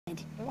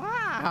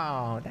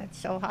Wow, that's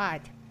so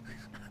hot.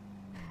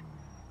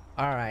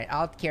 All right,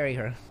 I'll carry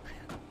her.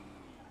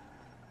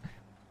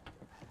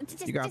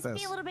 Just be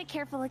a little bit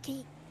careful,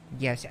 okay?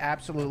 Yes,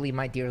 absolutely,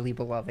 my dearly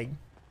beloved.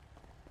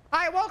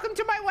 Hi, welcome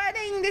to my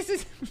wedding. This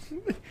is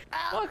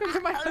welcome to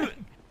my.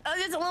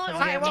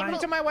 Hi, welcome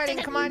to my wedding.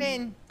 Come on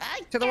in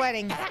to the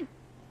wedding.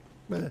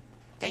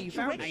 Thank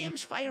you,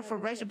 Williams Fire, for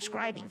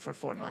resubscribing for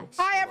 4 months.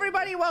 Hi,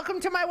 everybody. Welcome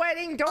to my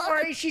wedding. Don't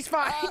worry, she's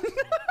fine.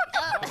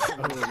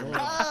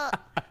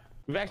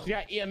 We've actually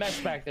got EMS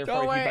back there.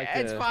 Don't for worry, you.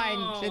 It's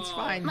fine. It's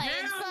fine.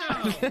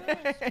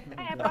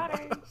 Hi, I brought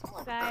her.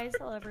 Hello, guys.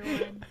 Hello,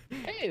 everyone.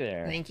 Hey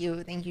there. Thank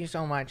you. Thank you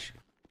so much.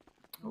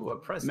 Ooh, a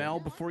present. Mel,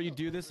 before you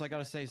do this, I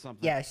gotta say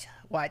something. Yes.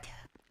 What?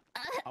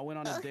 I went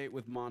on a date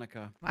with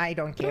Monica. I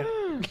don't care.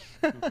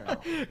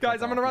 Okay.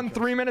 Guys, I'm gonna run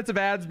 3 minutes of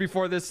ads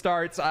before this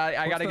starts.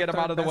 I gotta get them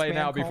out of the way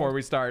now before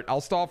we start.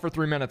 I'll stall for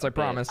 3 minutes, I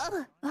promise.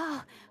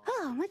 Oh,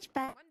 much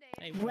better.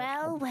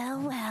 Well.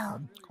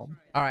 All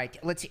right,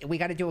 let's see. We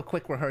got to do a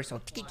quick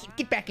rehearsal.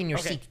 Get back in your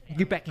seat.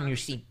 Get back in your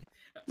seat.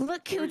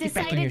 Look who Get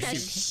back in your decided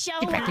to seat. show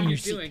Get back in up. your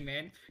seat. Doing,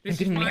 man? This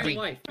getting is my married.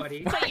 wife,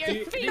 buddy. Put your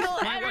This is feet my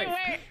wife.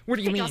 everywhere. What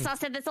do you mean?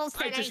 Sausage, this whole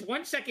Alright, just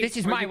 1 second. This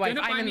is my wife. Are you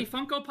gonna buy I'm me in-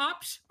 Funko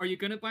Pops? Are you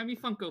gonna buy me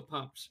Funko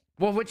Pops?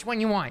 Well, which one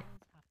you want?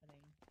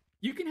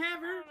 You can have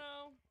her.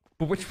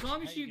 But which? As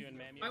long as you,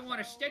 I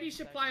want a steady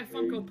supply of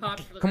Funko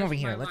Pops. For the Come rest over of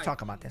here. my Let's life.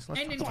 talk about this. Let's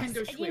And talk about Nintendo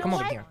this. Switch. Come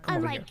over here. Come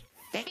over here.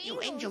 Thank you,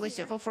 Angela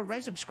Civil, for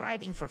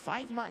resubscribing for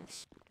 5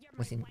 months.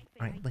 Listen.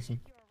 All right. Listen.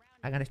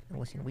 I gotta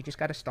listen. We just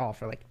gotta stall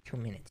for like 2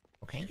 minutes,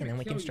 okay? And then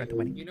we can start the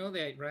wedding. You know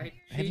that, right?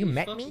 Have you She's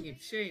met fucking me?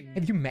 Insane.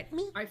 Have you met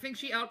me? I think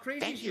she outcrazes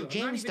Thank you, I'm not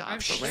James even- Dobb, I'm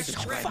for she's a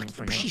threat. resubscribing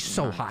for She's 19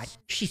 so months. hot.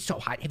 She's so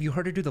hot. Have you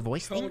heard her do the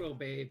voice thing? Total,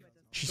 babe.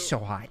 She's so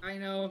hot. I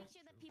know.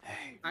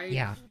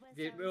 Yeah.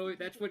 It really,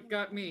 that's what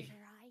got me.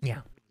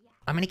 Yeah.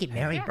 I'm gonna get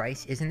married,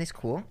 Bryce. Isn't this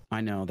cool? I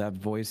know that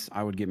voice.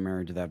 I would get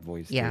married to that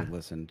voice. Yeah. Too.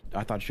 Listen,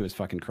 I thought she was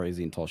fucking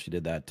crazy until she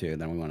did that too.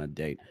 Then we went on a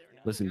date.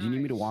 Listen, do you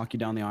need me to walk you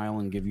down the aisle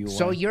and give you?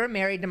 So you're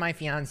married to my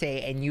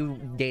fiance, and you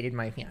dated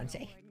my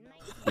fiance.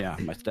 Yeah,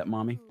 my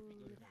stepmommy.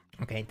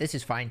 Okay, this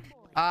is fine.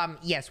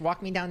 Yes,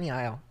 walk me down the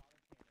aisle.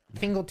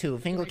 Fingal too.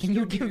 Fingal, can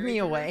you give me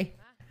away?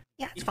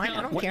 Yeah, it's fine.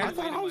 I don't What? care. I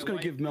thought I was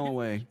gonna give Mel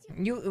away.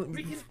 You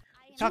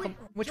talk.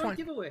 Which one?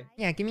 Giveaway.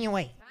 Yeah, give me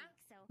away.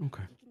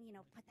 Okay.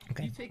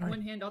 Okay. You take all right.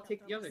 one hand, I'll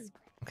take the other.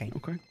 Okay.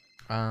 Okay.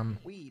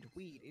 Weed.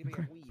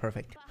 Okay.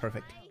 Perfect.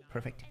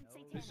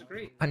 This is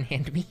great.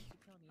 Unhand me.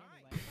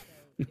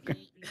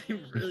 You're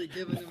really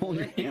giving them Hold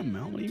your away. hand,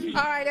 Mel. What do you mean?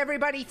 All right,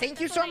 everybody. Thank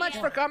you so much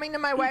for coming to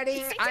my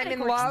wedding. I'm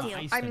in love.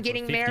 I'm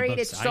getting married.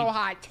 It's so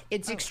hot.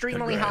 It's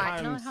extremely hot.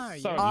 I'm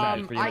so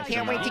excited for you. I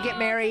can't wait to get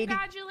married.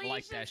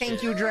 Congratulations.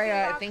 Thank you,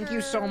 Drea. Thank you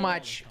so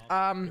much.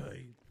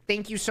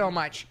 Thank you so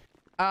much.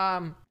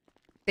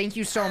 Thank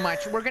you so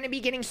much. We're gonna be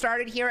getting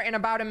started here in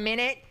about a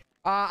minute.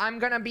 I'm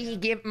gonna be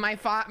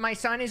my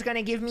son is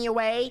gonna give me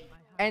away,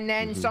 and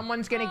then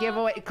someone's gonna give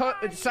away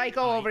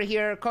Psycho over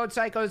here. Code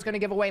Psycho is gonna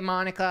give away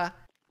Monica.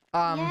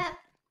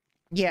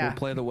 Yeah. We'll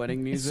play the wedding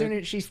As music. soon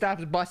as she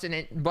stops busting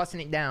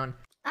it down.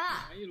 Why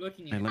are you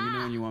looking Hey, at let me? me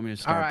know when you want me to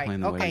All start right.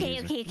 playing the wedding Okay.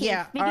 music. Okay.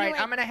 Yeah. Maybe All right.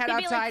 like- I'm gonna head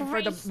maybe outside like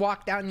for the right-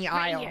 walk down the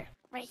right aisle. here,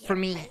 right here, For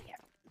me. right here.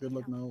 Good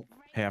luck, Mel.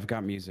 Hey, I've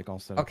got music all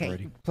set up Okay.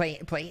 already. Play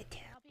it.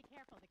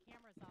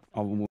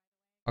 When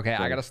Okay,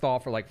 I gotta stall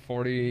for like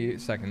 40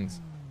 seconds.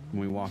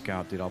 we walk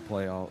out, dude, I'll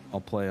play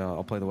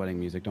the wedding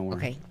music. Don't worry.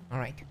 Okay. All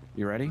right.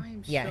 You ready?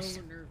 I'm Yes.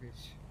 so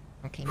nervous.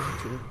 Okay. Me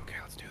too. Okay,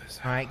 let's do this.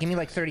 All right. Give me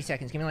like 30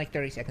 seconds.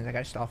 I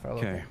gotta stall for a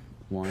little Okay. bit.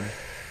 1,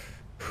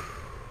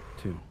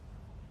 2,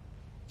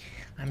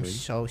 I'm 3.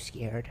 so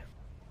scared.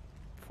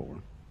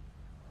 4,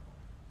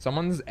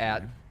 Someone's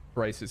at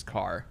Bryce's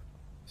car.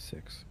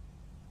 6,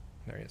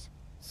 There he is.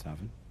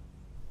 7.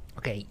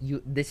 Okay.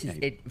 This is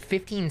Yeah, it.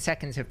 15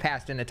 seconds have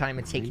passed in the time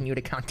it's taking you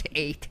to count to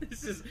 8.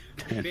 This is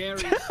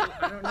very.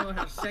 I don't know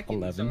how seconds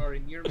 11. are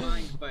in your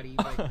mind, buddy.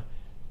 But All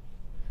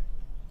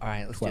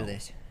right. Let's 12. do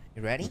this.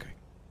 You ready? Okay.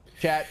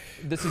 Chat,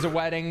 this is a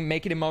wedding.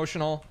 Make it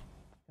emotional.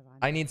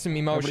 I need some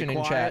emotion Everybody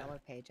in chat.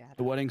 quiet.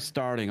 The wedding's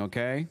starting,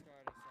 okay?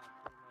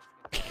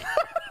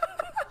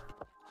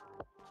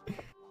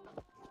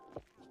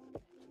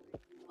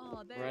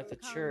 We're at the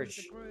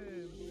church.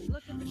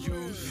 Look at the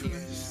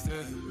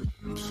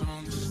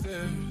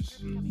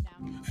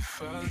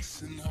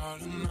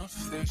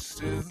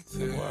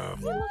Wow.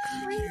 You look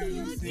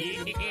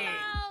crazy.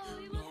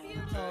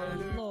 Oh,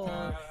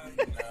 Lord.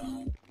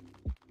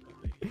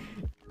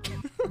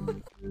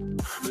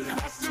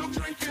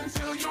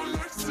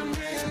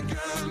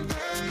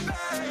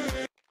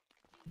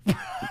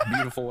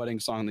 Beautiful wedding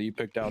song that you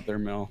picked out there,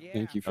 Mel.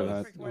 Thank you for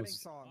that.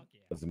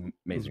 That's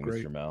amazing,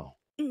 great. Mr. Mel.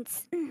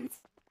 Mm.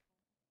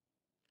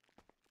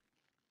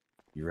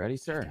 You ready,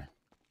 sir?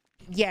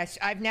 Yes.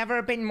 I've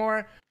never been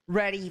more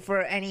ready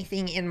for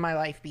anything in my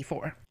life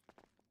before.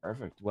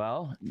 Perfect.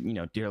 Well,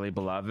 dearly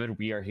beloved,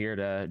 we are here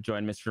to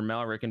join Mr.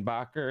 Mel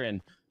Rickenbacker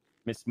and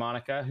Miss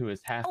Monica, who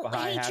is half Oh,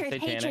 Baha'i, half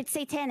hatred, satanic. hatred,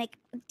 satanic.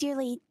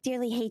 Dearly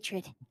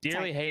hatred. Dearly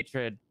Sorry.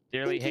 hatred.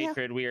 Thank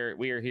you.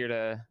 We are here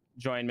to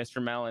join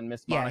Mr. Mel and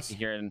Miss Monica Yes.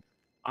 here, and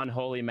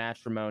unholy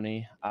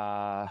matrimony.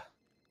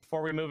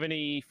 Before we move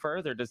any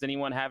further, does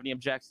anyone have any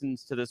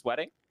objections to this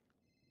wedding?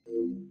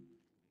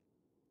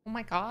 Oh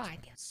my God.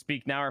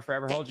 Speak now or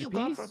forever hold your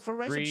peace.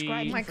 For 3,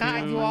 Oh my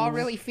God, you all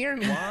really fear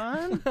me.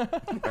 1. All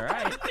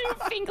right.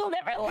 Fingal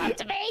never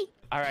loved me.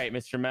 All right,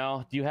 Mr.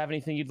 Mel, do you have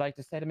anything you'd like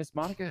to say to Miss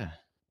Monica?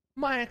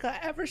 Monica,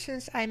 ever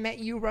since I met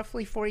you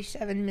roughly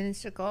 47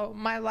 minutes ago,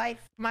 my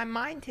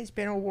mind has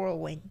been a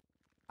whirlwind.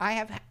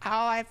 I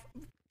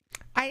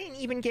didn't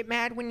even get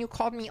mad when you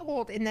called me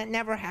old, and that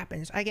never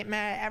happens. I get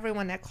mad at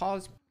everyone that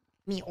calls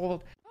me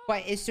old.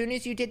 But as soon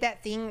as you did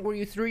that thing where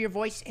you threw your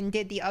voice and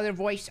did the other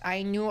voice,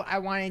 I knew I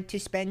wanted to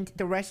spend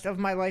the rest of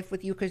my life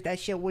with you because that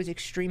shit was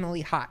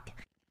extremely hot.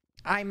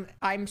 I'm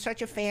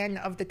such a fan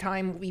of the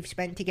time we've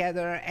spent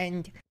together,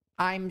 and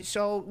I'm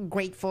so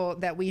grateful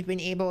that we've been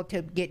able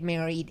to get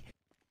married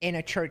in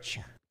a church.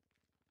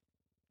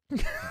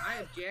 I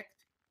object.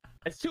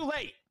 It's too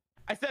late.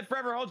 I said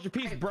forever hold your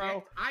peace,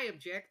 bro. I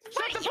object.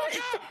 Shut the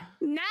fuck up!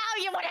 Now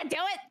you want to do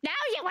it? Now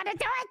you want to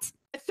do it?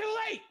 It's too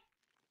late.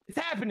 It's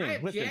happening. I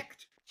Listen.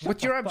 object.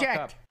 What's your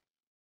object?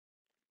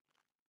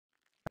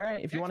 All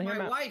right, if you want to hear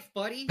my my wife,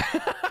 buddy.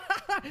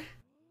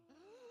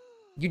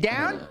 You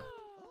down?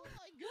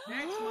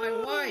 That's my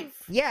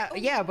wife.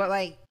 Yeah, but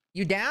like,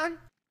 you down?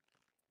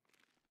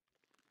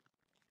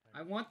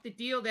 I want the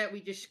deal that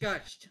we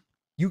discussed.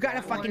 You got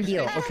a fucking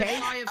deal, okay?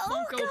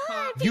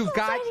 You've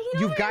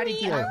got a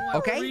deal, I want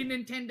okay? 3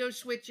 Nintendo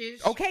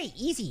Switches. Okay,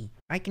 easy.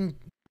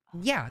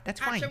 Yeah, that's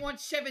fine. Actually, I want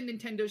 7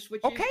 Nintendo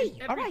Switches. Okay,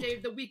 and all every right. day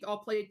of the week, I'll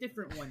play a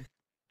different one.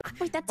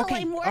 Wait, that's Okay,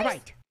 all I'm worth? all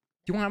right.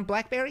 Do you want a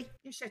BlackBerry?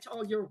 Yes, that's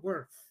all you're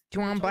worth. Do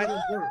you want a That's all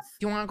Black? you're worth.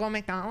 Do you want to go to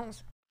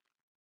McDonald's?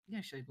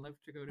 Yes, I'd love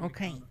to go to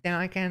Okay, McDonald's. then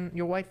I can.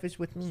 Your wife is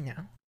with me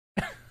now.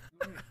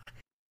 Alright.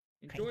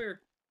 Enjoy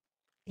her.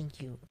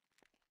 Thank you.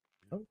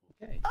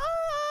 Okay.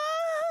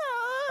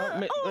 Oh,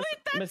 wait,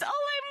 that's Miss- all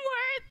I'm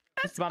worth.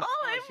 That's all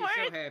Oh, I'm she's so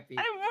worth. happy.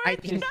 I'm I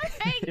worth think-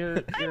 nothing.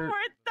 You're I'm worth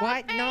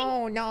What?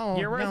 nothing. No.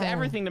 you're worth no.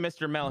 everything to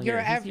Mr. Mel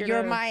here.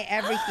 You're my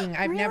everything.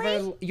 I've never.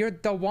 Really? You're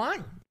the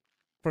one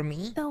for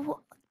me. The one?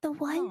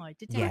 Oh,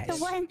 Yes. The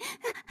one?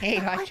 Hey,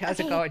 Hutch, how's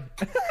it going?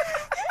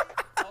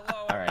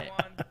 All right,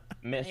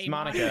 Miss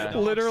Monica.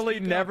 Literally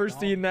never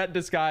seen that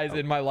disguise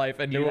in my life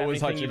and Do you knew it have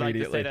was anything Hutch you'd like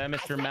to say immediately.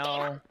 to Mr.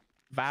 Mel?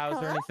 Vows or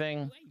Hello?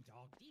 anything?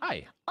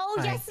 Hi. Oh,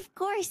 Hi. yes, of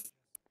course.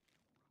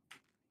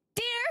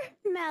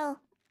 Dear Mel,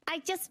 I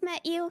just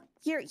met you.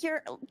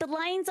 The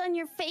lines on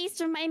your face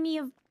remind me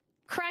of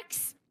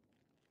cracks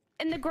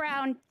in the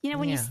ground. You know,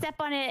 when you Yeah. step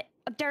on it,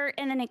 dirt,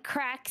 and then it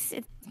cracks.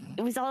 It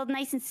was all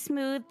nice and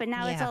smooth, but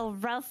now it's Yeah. all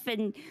rough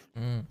and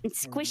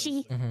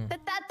squishy. Mhm. But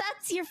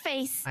that's your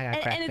face. I got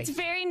a crack and it's face.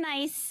 very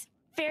nice.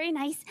 Very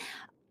nice.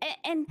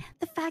 And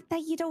the fact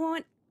that you don't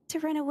want to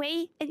run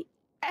away and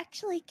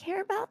actually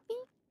care about me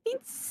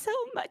means so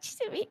much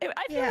to me.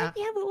 I feel Yeah. like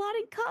we have a lot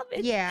in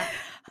common. Yeah.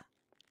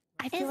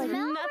 I feel Is like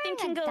Mel nothing wearing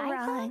can a go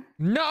diaper? wrong.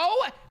 No,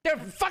 they're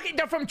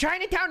from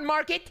Chinatown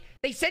Market.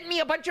 They sent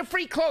me a bunch of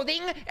free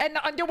clothing, and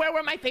the underwear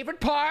were my favorite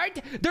part.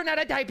 They're not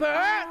a diaper.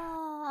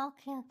 Oh,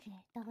 okay.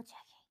 Double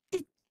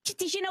checking.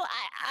 Did you know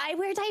I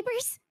wear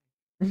diapers?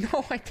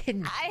 No, I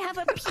didn't. I have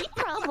a pee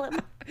problem.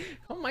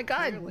 Oh my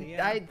God! Clearly,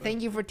 yeah, I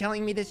thank you for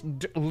telling me this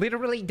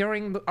literally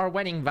during our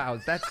wedding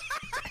vows. That's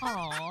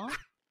Aww.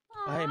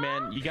 Hey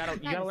man, you gotta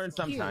learn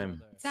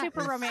sometime.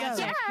 Super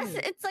romantic. Yes,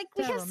 it's like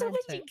we So have so much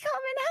in romantic.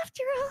 common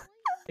after all.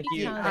 Thank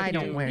you. I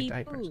don't wear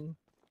diapers.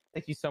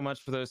 Thank you so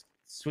much for those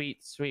sweet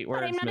But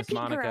words, I'm not a Miss pea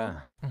girl.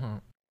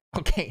 Monica.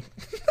 Okay.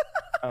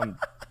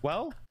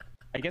 Well,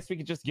 I guess we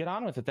could just get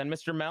on with it then.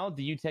 Mr. Mel,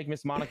 do you take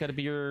Miss Monica to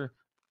be your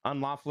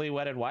unlawfully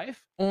wedded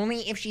wife?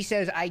 Only if she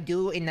says I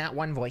do in that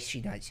one voice she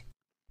does.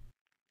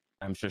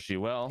 I'm sure she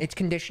will. It's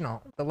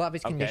conditional. The love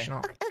is Okay. conditional.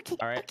 Okay.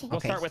 All right, Okay. we'll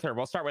Okay. start with her.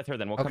 We'll start with her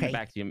then. We'll come Okay.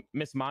 back to you.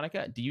 Miss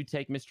Monica, do you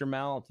take Mr.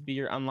 Mel to be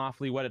your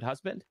unlawfully wedded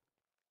husband?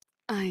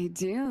 I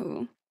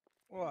do.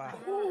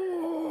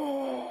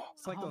 Wow.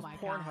 It's like Oh those my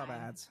Pornhub God.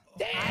 ads.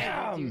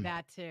 I would do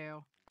that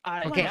too.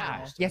 Okay.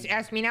 Wow. Yes.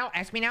 Ask me now.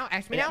 Ask me now.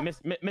 Ask me Yeah, now.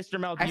 Mr.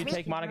 Mel, do Ask you me?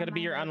 take Monica to be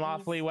your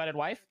unlawfully wedded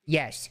wife?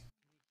 Yes.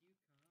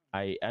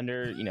 I,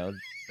 under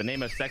the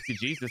name of sexy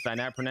Jesus, I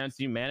now pronounce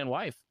you man and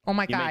wife. Oh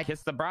my You may God.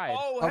 kiss the bride.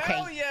 Oh, Okay.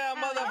 hell yeah,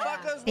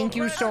 motherfuckers. Thank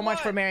you so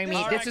much for marrying me.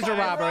 All This right, is a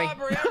robbery.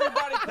 Everybody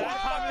put your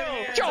fucking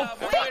hands Joe, up.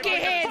 fuck your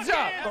hands up.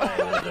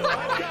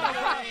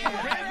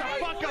 Hands the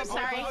fuck up.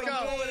 Sorry. Let's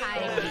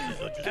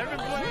go.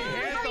 Everybody,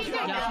 hands the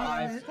fuck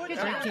up. Good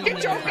job.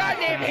 Get your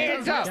goddamn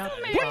hands up.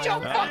 Put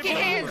your fucking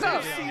hands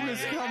up. Seen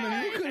this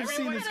coming. You could have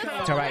seen this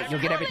coming. It's all right.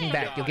 You'll get everything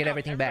back. You'll get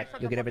everything back.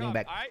 You'll get everything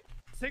back. All right.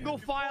 Single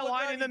file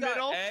line in the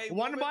middle,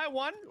 one by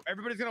one.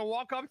 Everybody's gonna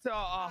walk up to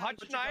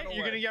Hutch Knight.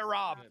 You're gonna get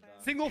robbed.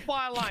 Single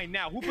file line.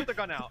 Now, who put the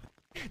gun out?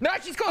 No,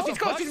 she's close. She's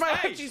close. She's my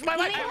wife. She's my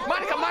wife.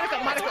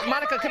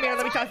 Monica, come here.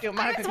 Let me talk to you.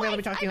 Monica, come here. Let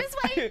me talk to you.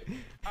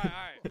 All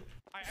right.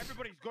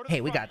 Everybody's go to the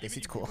Hey, we front. got this.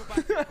 It's cool.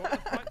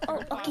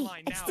 Oh, okay.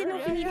 I just didn't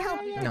know if you need help.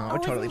 No, we're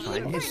totally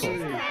fine. It's cool.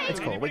 It's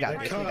cool. We got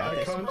this. We got I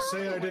this. can't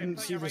say I didn't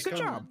see this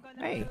coming.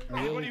 Hey.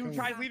 Anybody who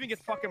tries leaving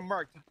gets fucking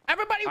murked.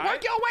 Everybody,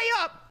 work your way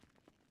up.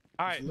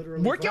 All right.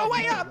 Work your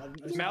way up.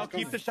 Mel,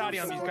 keep the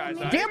shotty on these guys.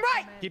 All right? Damn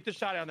right. Keep the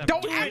shotty on them.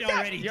 Don't act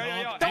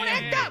up. Don't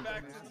act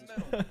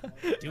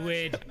up. Do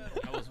it.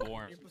 That was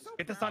warm.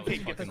 Get this on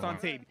tape. Get this on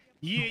tape.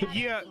 Yeah.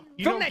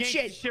 You Film know that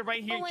gangsta shit.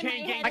 right here.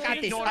 Chang Gang. I got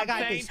shit, this. know what I I'm got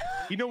saying? this.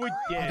 You know what?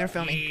 Oh, Yeah. they're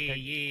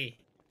filming.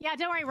 Yeah,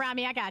 don't worry,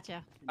 Ramee. I got you.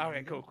 All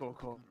right.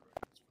 Cool.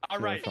 All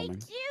right. Thank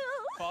you.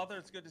 Father,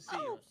 it's good to see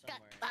you.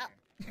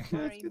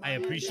 I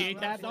appreciate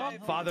that, dog.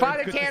 Father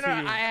Father it's good to Tanner,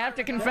 see you. I have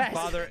to confess.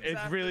 Father,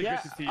 it's really good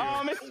to see you.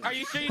 Oh, are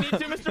you sure you need to,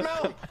 Mr.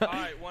 Mel? All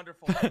right,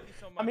 wonderful. Thank you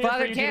so much.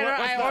 Father Tanner,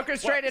 I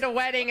orchestrated a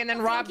wedding and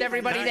then robbed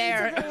everybody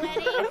there.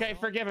 Okay,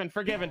 forgiven,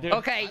 dude.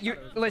 Okay,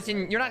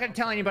 listen, you're not gonna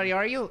tell anybody,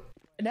 are you?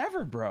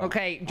 Never, bro.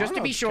 Okay, just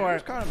to be sure.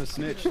 Tanner's kind of a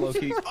snitch,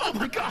 low-key. Oh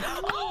my god!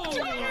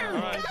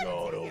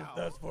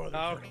 That's for the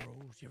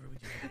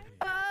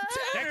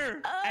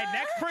Tanner! Hey,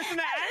 next person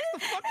that acts the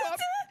fuck up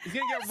is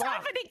gonna get What's robbed.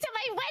 happening to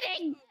my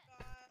wedding?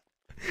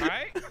 All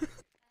right?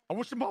 I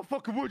wish the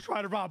motherfucker would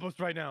try to rob us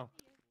right now.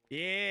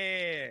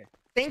 Yeah.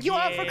 Thank you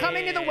all for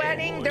coming to the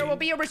wedding. There will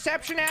be a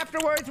reception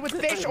afterwards with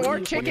fish or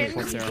chicken.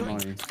 Beautiful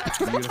ceremony.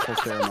 Beautiful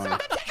ceremony.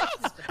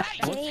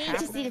 Hey,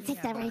 just need to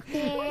take that right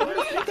there.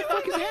 What the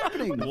fuck is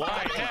happening?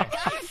 Why?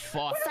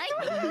 fuck.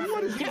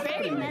 You're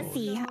very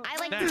messy. I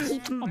like to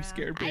keep. I'm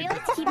scared, baby. I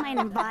like to keep mine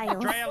in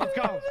vials. Drea, let's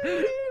go.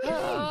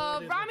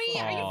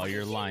 Ramee, Oh,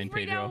 you're lying,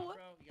 Pedro.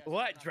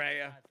 What,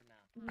 Drea?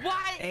 What?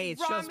 Hey,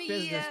 it's just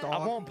business, I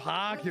dog. won't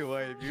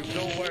populate you.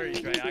 Don't worry,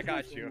 Drea. I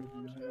got you.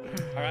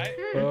 All right?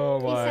 Oh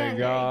my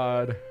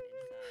god.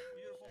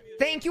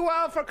 Thank you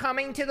all for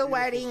coming to the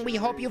wedding. We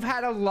hope you've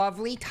had a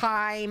lovely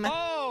time.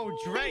 Oh,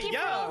 Drea. Thank you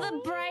for all the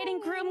bride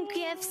and groom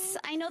gifts.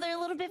 I know they're a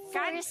little bit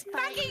forced,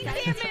 but that's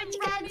what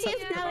you gotta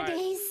do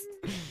nowadays.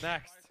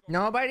 Next.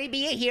 Nobody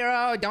be a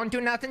hero. Don't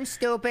do nothing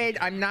stupid.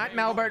 I'm not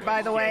Melbert,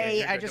 by the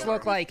way. I just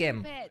look like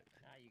him.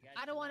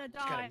 I don't want to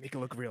Just gotta die. make it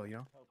look real, you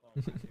know?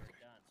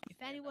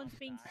 If anyone's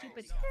being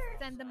stupid,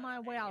 send them my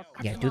way. I'll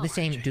cut Yeah, them do the off.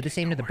 same. Do the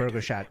same to the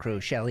Burger Shot crew,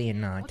 Shelly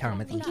and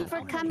Thomas. Thank you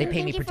for coming. They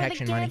pay me Thank you for the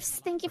protection money. gifts.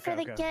 Thank you for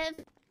the Okay.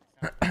 gift.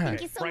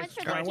 Thank you so much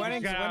for the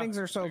Weddings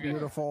are so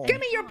beautiful. Give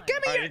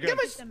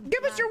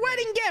us your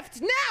wedding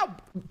gift now,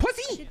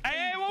 pussy.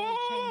 Hey,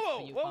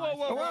 whoa.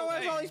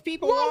 Where's all these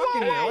people Whoa,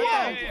 walking whoa, here? whoa,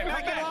 What the- whoa.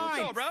 Back in line. What's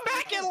up, bro?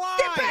 Back in line.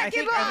 Get back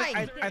in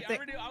line. I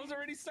think. I was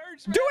already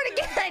searched. Do it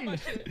again.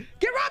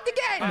 Get robbed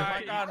again.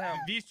 I got him.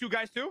 These two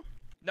guys too?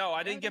 No,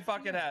 I didn't get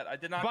bucket hat. I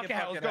did not Bucket get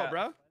hat, bucket let's go, hat.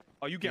 bro.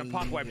 Oh, you getting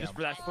pock wiped just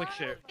for that slick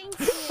shit. Thank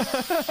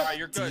you. All right,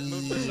 you're good.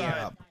 Move to the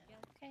side.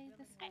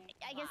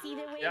 I guess either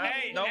way. Yeah,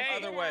 Hey, no, hey.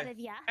 other way.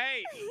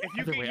 Hey, if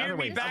you Other can way, hear other me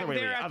way, back other way,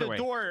 there at other the way.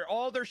 door,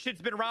 all their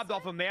shit's been robbed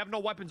off them. They have no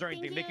weapons or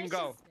anything. They can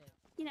go.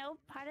 You know,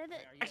 part of the.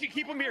 Actually,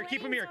 keep them here.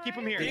 Keep them here. Keep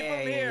them here. Keep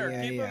him here.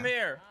 Keep him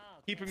here.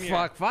 Keep them here.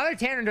 Fuck, Father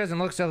Tanner doesn't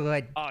look so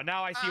good. Oh,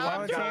 now I see why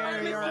I'm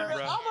Tanner, you're going, right.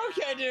 bro. I'm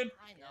okay, dude.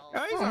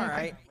 Oh, he's all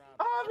right.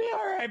 I'll be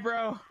all right,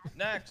 bro.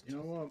 Next. You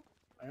know what?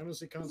 I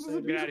honestly can't This say is a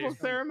it. beautiful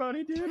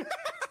ceremony, dude.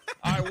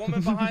 All right, woman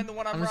behind the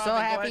one I'm I'm robbing. so Go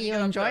ahead happy and you get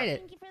up enjoyed there.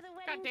 it.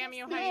 God damn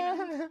you,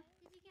 hyena.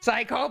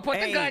 Psycho, put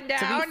the gun To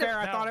down. be fair,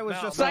 I thought it was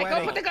just a Psycho,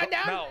 wedding. put the gun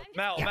down.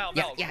 Mel.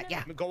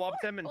 Yeah. Go up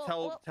to them and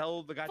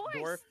tell the guy at the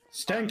door.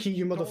 Stanky,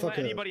 you Don't let motherfucker.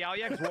 anybody out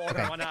yet, because we're all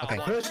going to run out. Okay.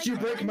 First you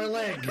break my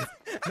leg.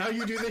 Now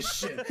you do this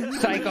shit.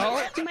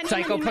 Psycho,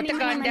 put the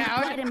gun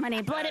down. Blood and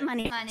money. Blood and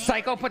money.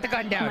 Psycho, put the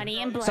gun down.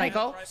 Money and blood.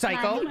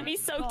 Psycho. Money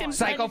soaked in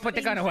Psycho, blood. put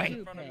the gun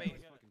away.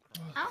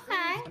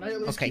 Okay. Can I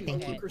at least Okay, keep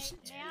thank my you.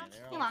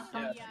 You're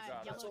welcome.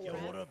 Yo,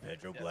 what up,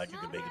 Pedro? Glad you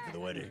could make it to the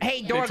wedding.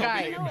 Hey, door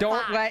guy,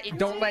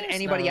 don't let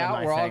anybody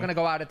out. We're all gonna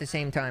go out at the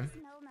same time.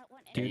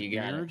 Dude,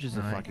 marriage is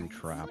a fucking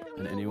trap,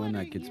 and anyone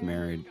that gets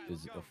married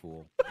is a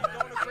fool.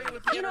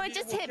 You know, it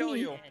just hit me.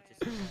 Wait,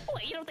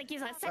 you don't think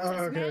he's a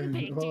sexist man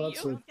pig, do Well,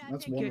 you?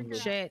 that's one of them.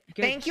 Shit.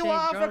 Good Thank you shit.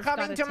 all for Girls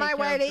coming gotta to my take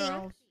care of wedding.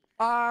 girls.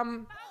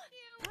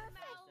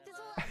 This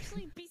will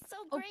actually be so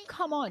Oh, great.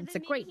 come on. It's a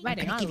great I'm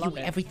wedding. gonna I give love you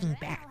it. everything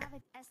back.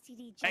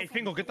 Hey,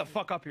 Fingal, get the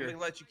fuck up I'm here.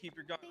 gonna let you keep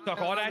your gun. Talk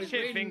all that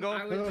shit, Fingal.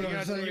 You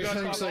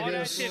gotta talk all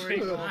that shit,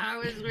 Fingal.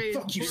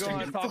 Fuck you, You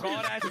gonna Stanky. talk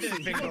all that shit,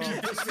 Fingal.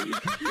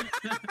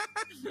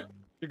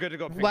 You're good to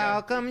go, Fingal.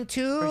 Welcome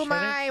to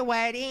my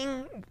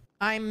wedding.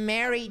 I'm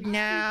married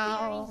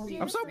now.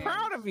 I'm so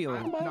proud of you.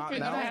 Not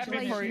now.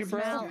 happy for you, bro.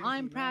 Mel,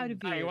 I'm proud of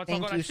Hey, you you. want to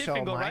talk Thank all you that shit, so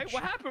Fingal, right? much.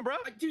 What happened, bro?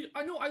 Dude,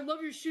 I know. I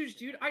love your shoes,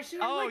 dude. I said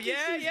I Oh, like your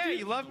yeah, shoes, yeah. dude.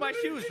 You love my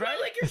shoes, Dude, right?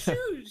 I like your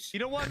shoes. You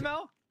know what,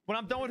 Mel? When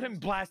I'm done with him,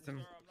 blast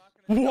him.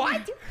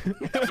 What?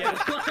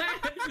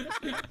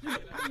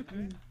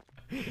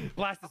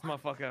 Blast this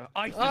motherfucker.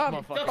 Ice this Um,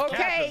 motherfucker.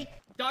 okay.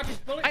 Dodge his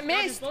bullet. I dodge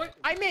his missed. bullet.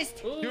 I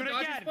missed. Ooh, Do it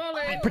dodge again. his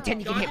bullet. Pretend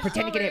you get Dodge hit. his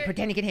Pretend you get hit. bullet.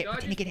 Pretend you get hit. Dodge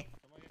Pretend you his- get hit.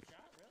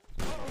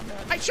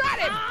 I shot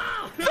him.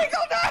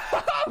 Fingal,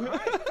 no!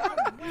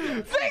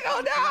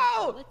 Fingal,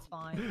 no! It's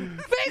fine.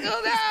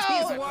 Fingal,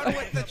 He's no! one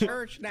with the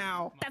church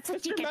now. That's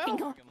what you get,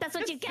 Fingal. That's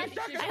what you get.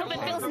 I hope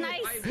it feels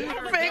nice. I hope it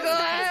feels Fingal,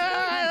 nice.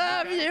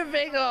 I love you,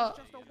 Fingal.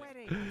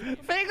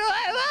 Fingal,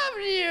 I love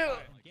you.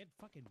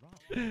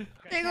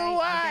 Fingal, I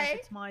why? guess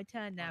it's my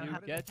turn now.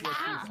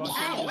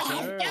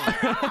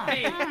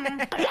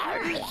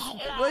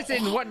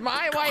 Listen, what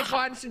my wife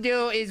wants to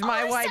do is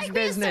my wife's Psycho,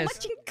 business. So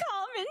much in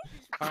common.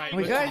 All right,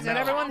 We good? Is that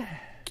everyone?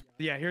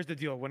 Yeah, here's the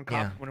deal. When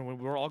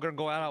we're all gonna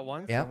go out at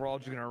once, Yep. and we're all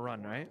just gonna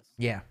run, right?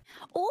 Yeah.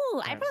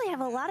 Oh, I really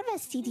have a lot of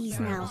STDs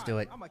now. Let's do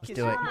it. Let's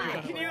do it.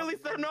 Can you at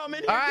least let them know I'm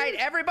in here? All right,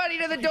 everybody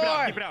to the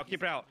door. Keep it out.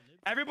 Keep it out.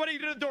 Everybody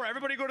to the door.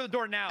 Everybody go to the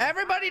door now.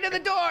 Everybody to the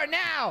door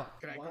now.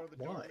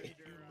 Why?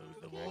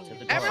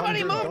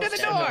 Everybody move to the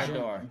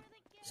door.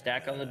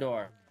 Stack on the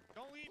door.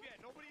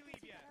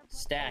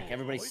 Stack.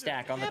 Everybody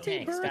stack on the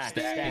tank.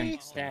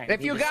 Stack.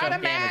 If you got a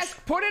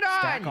mask, put it on.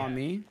 Stack on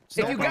me.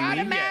 If you got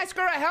a mask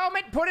or a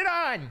helmet, put it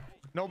on.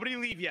 Nobody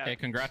leave yet. Hey,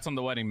 congrats on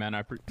the wedding, man.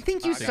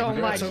 Thank you so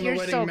much. You're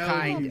so Mel,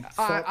 kind. you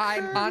fuck.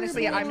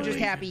 I'm just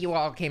happy you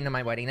all came to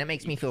my wedding. That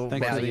makes me feel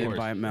Thanks for the valued.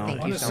 invite, Mel. Thank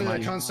you Honestly, so I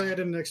much. can't say I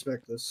didn't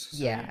expect this.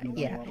 Yeah.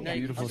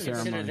 Beautiful Consider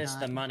ceremony. this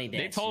the money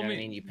dance. They told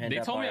me. They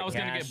told me I was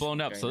gonna get blown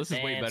up, so this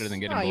is way better than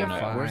getting Oh, you're blown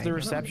up. fine. Where's the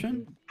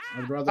reception?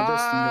 I'd rather this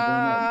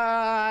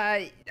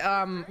than get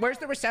blown up. Where's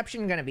the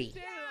reception gonna be?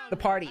 The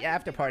party,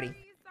 after party.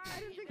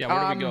 Yeah,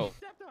 where do we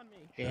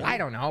go? I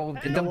don't know.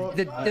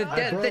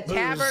 The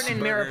tavern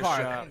in Mirror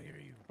Park.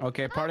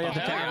 Okay, party at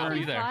the I'll be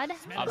tavern. there. God.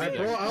 I'll be I there.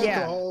 brought Yeah.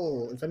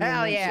 alcohol. If anyone Hell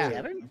wants yeah.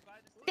 it.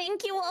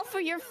 Thank you all for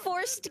your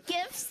forced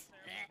gifts.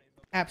 Can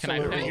I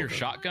Absolutely. pet your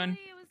shotgun?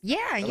 Yeah.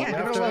 I Give it a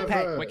have to little have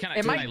pet. a- Wait, can It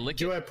I might- lick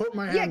Do it? I put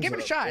my hands Yeah, give it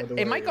a up, shot. or do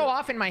It I- might go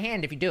off in my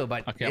hand if you do,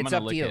 but Okay, I'm it's gonna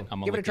up to lick you. it. I'm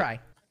gonna Give it a lick it. try.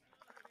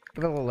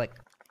 Give it a little lick.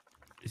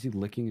 Is he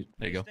licking?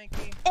 There you go.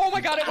 Oh my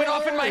god, it went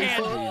off in my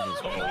hand.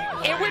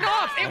 It went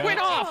off. It went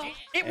off.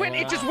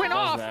 It just went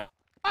off.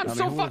 I'm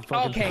so fucked.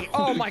 Okay.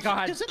 Oh my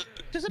god.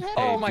 Does it have?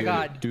 Oh my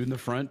god. Dude in the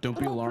front, don't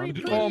be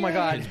alarmed. Oh my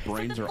god. His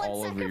brains are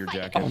all over your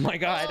jacket. Oh my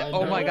god.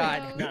 Oh my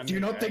god. Do you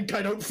not think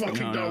I don't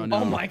fucking know?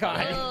 Oh my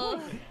god.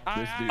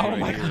 This dude Oh right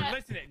my here. god.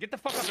 Listen, get the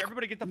fuck up.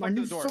 Everybody get the fuck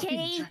to the door.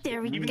 Okay,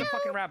 there we Even go. the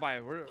fucking rabbi.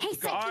 Hey,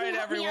 Sykkuno, All right,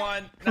 help me out.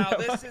 everyone. Now,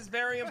 this is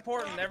very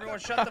important. Everyone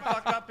shut the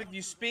fuck up. If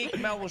you speak,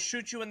 Mel will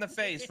shoot you in the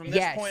face from this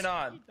Yes. point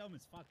on.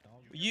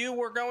 You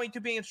were going to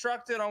be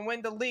instructed on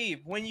when to leave.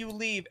 When you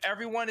leave,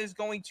 everyone is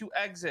going to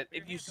exit.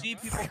 If you see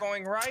people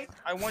going right,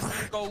 I want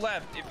you to go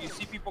left. If you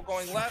see people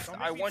going left,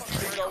 I want you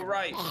to go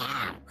right.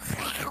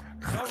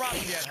 No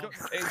robbing yet.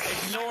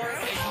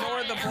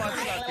 Ignore the blood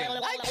sucking.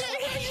 I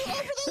can't hear you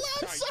over the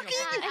loud sucking.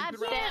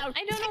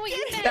 I don't know what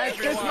you said. That's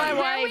just my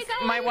wife.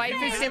 My wife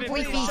is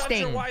simply Shut your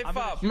feasting. wife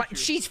up.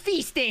 She's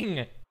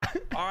feasting.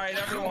 All right,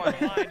 everyone.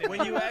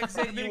 When you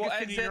exit, you will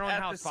exit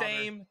at the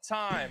same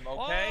time,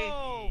 okay?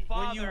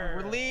 When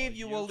you leave,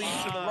 you will leave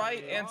to the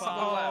right and to the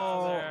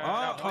left.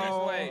 Now,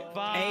 please wait.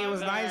 Hey, it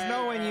was nice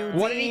knowing you.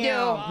 What did he do?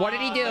 Damn. What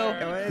did he do?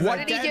 It was What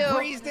a did he dead do?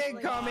 priest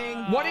incoming.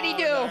 What did he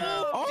do?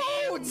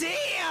 Oh,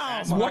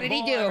 damn. What did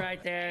he do?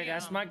 Right there.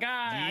 That's my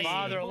guy.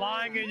 Father,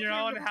 lying in your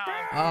own house.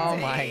 Oh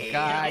my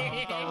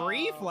god. The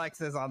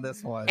reflexes on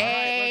this one.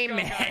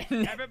 Amen.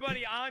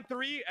 Everybody on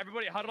three.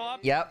 Everybody huddle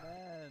up. Yep.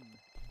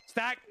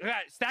 Stack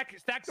doors.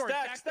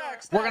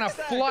 Stack. We're gonna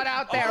flood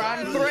out there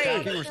on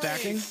three. We're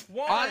stacking.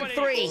 On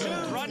three.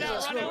 Run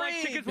out like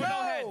chickens with no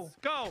heads.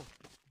 Go.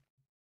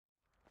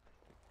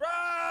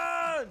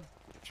 Run!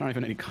 There's not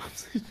even any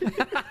cops.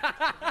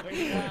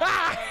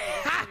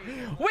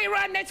 We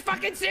run this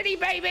fucking city,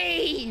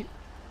 baby!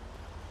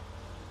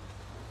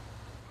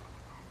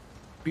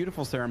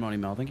 Beautiful ceremony,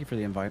 Mel. Thank you for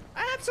the invite.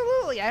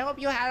 Absolutely. I hope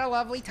you had a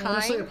lovely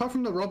Honestly, time. apart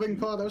from the robbing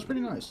part, that was pretty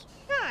nice.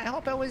 Yeah, I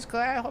hope it was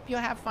good. I hope you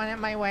have fun at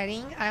my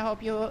wedding. I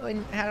hope you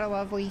had a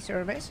lovely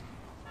service.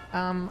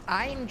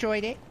 I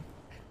enjoyed it.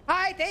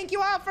 Hi, thank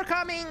you all for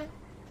coming.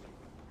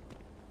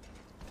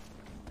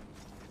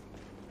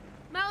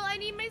 Mel, I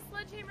need my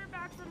sledgehammer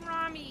back from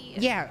Ramee.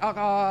 Yeah,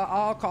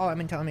 I'll call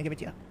him and tell him to give it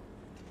to you.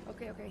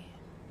 Okay.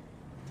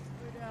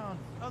 We're down.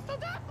 Oh, still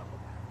down.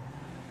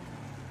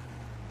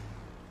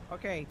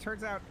 Okay,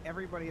 turns out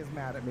everybody is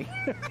mad at me.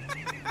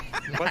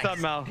 What's up,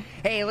 Mel?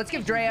 Hey, let's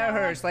give Drea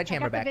her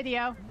sledgehammer I got back. the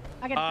video.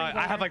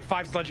 I have like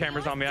 5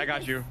 sledgehammers on me. I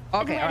got you.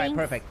 Okay, all right,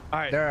 perfect. All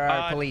right. There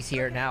are police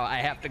here now. I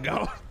have to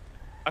go.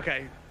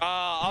 Okay.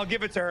 I'll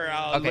give it to her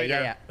Okay,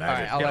 later. yeah. All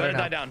right, I'll let her know.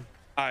 Die down.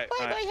 All right.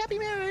 Bye, bye. happy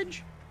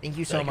marriage. Thank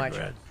you so much.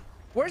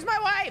 Where's my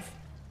wife?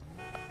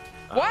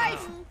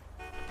 Wife?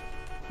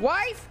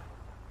 Wife?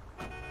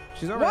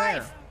 She's over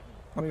Wife? there.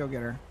 Let me go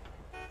get her.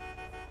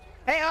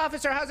 Hey,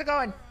 officer, how's it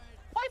going?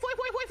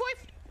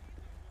 Wife.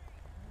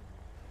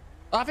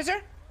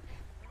 Officer?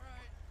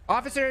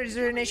 Officer, is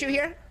there an issue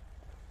here?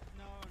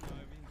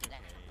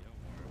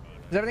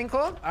 Is everything cool?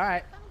 All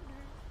right.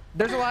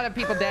 There's a lot of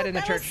people dead in the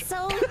That church. was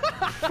so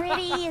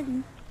pretty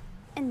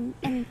and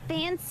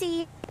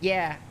fancy.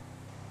 Yeah,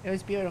 it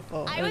was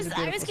beautiful. I was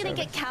gonna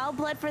get cow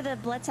blood for the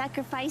blood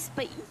sacrifice,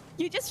 but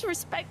you just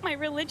respect my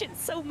religion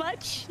so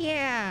much.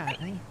 Yeah.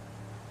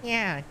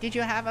 Yeah. Did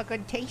you have a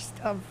good taste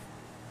of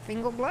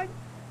finger blood?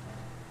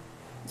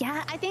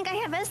 Yeah, I think I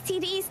have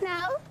STDs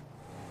now.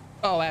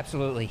 Oh,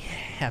 absolutely.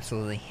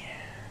 Absolutely.